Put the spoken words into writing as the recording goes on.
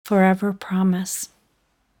forever promise.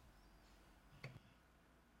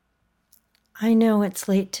 I know it's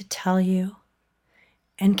late to tell you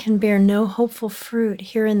and can bear no hopeful fruit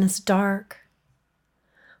here in this dark,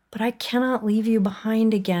 but I cannot leave you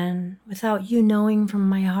behind again without you knowing from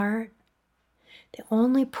my heart the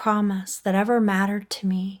only promise that ever mattered to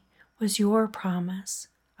me was your promise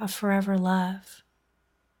of forever love.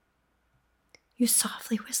 You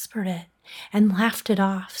softly whispered it and laughed it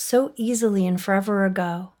off so easily and forever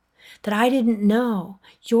ago that I didn't know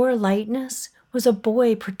your lightness was a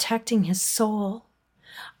boy protecting his soul.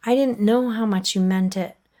 I didn't know how much you meant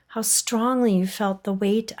it, how strongly you felt the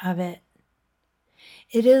weight of it.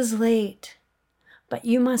 It is late, but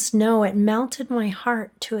you must know it melted my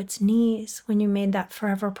heart to its knees when you made that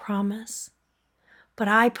forever promise. But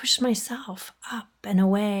I pushed myself up and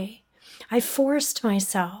away. I forced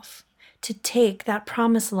myself to take that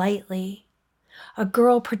promise lightly. A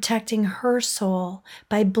girl protecting her soul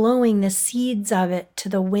by blowing the seeds of it to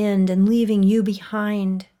the wind and leaving you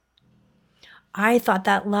behind. I thought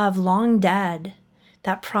that love long dead,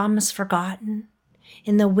 that promise forgotten,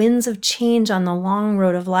 in the winds of change on the long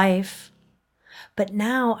road of life. But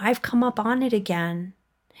now I've come up on it again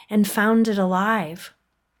and found it alive.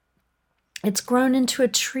 It's grown into a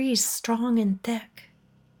tree strong and thick.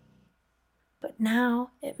 But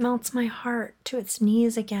now it melts my heart to its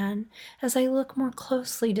knees again as I look more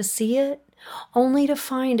closely to see it, only to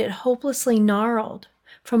find it hopelessly gnarled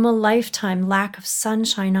from a lifetime lack of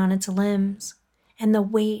sunshine on its limbs and the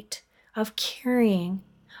weight of carrying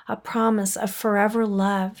a promise of forever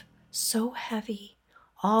love so heavy,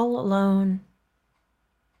 all alone.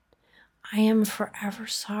 I am forever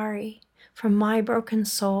sorry from my broken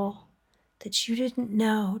soul that you didn't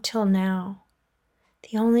know till now.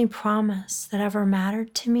 The only promise that ever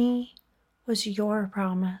mattered to me was your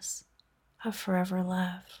promise of forever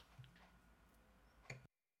love.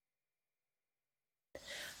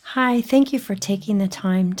 Hi, thank you for taking the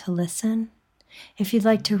time to listen. If you'd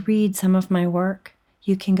like to read some of my work,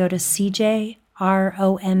 you can go to cjromb.com,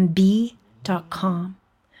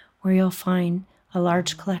 where you'll find a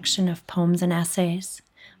large collection of poems and essays.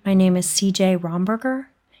 My name is CJ Romberger,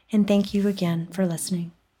 and thank you again for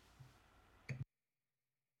listening.